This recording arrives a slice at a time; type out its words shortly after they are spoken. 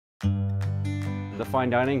The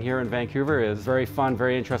fine dining here in Vancouver is very fun,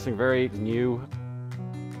 very interesting, very new.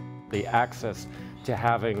 The access to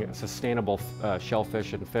having sustainable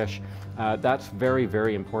shellfish and fish, that's very,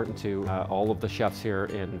 very important to all of the chefs here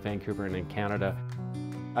in Vancouver and in Canada.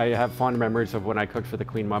 I have fond memories of when I cooked for the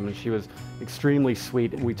Queen Mum, and she was extremely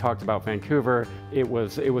sweet. We talked about Vancouver. It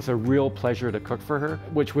was a real pleasure to cook for her,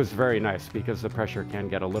 which was very nice because the pressure can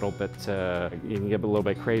get a little bit, you can get a little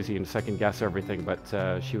bit crazy and second guess everything, but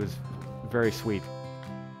she was very sweet.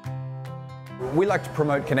 We like to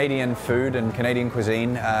promote Canadian food and Canadian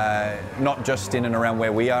cuisine, not just in and around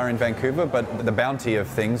where we are in Vancouver, but the bounty of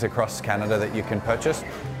things across Canada that you can purchase.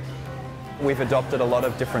 We've adopted a lot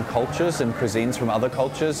of different cultures and cuisines from other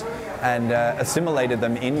cultures and assimilated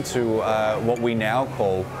them into what we now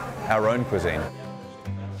call our own cuisine.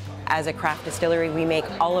 As a craft distillery, we make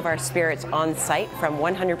all of our spirits on site from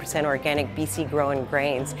 100% organic BC grown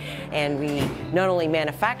grains. And we not only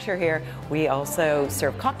manufacture here, we also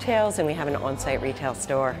serve cocktails and we have an on-site retail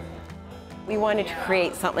store. We wanted to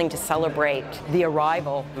create something to celebrate the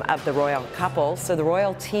arrival of the royal couple. So the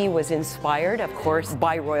royal tea was inspired, of course,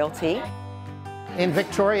 by royalty. In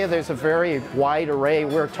Victoria, there's a very wide array.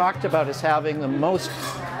 We're talked about as having the most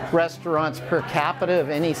restaurants per capita of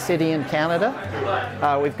any city in Canada.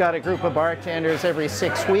 We've got a group of bartenders every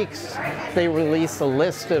 6 weeks. They release a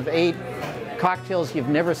list of 8 cocktails you've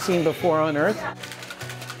never seen before on Earth.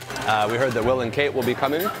 We heard that Will and Kate will be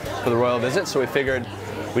coming for the royal visit, so we figured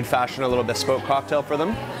we'd fashion a little bespoke cocktail for them.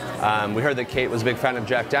 We heard that Kate was a big fan of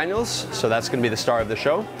Jack Daniels, so that's going to be the star of the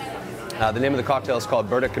show. The name of the cocktail is called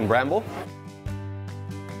Burdick and Bramble.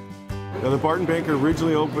 Now, the Barton Bank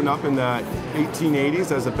originally opened up in the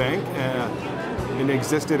 1880s as a bank, and it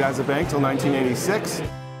existed as a bank till 1986.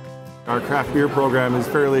 Our craft beer program is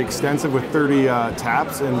fairly extensive with 30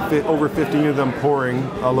 taps and over 15 of them pouring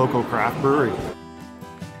a local craft brewery.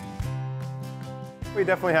 We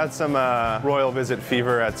definitely had some royal visit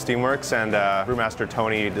fever at Steamworks, and brewmaster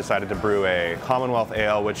Tony decided to brew a Commonwealth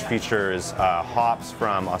ale which features hops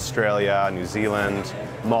from Australia, New Zealand,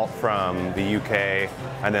 malt from the UK,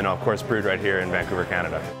 and then of course brewed right here in Vancouver,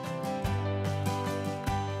 Canada.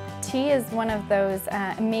 Tea is one of those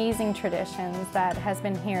amazing traditions that has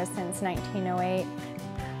been here since 1908.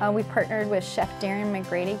 We partnered with Chef Darren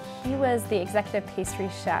McGrady. He was the executive pastry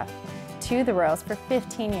chef to the royals for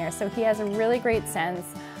 15 years, so he has a really great sense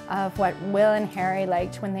of what Will and Harry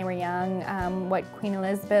liked when they were young, what Queen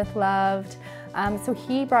Elizabeth loved. So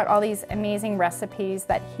he brought all these amazing recipes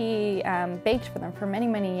that he baked for them for many,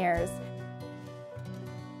 many years.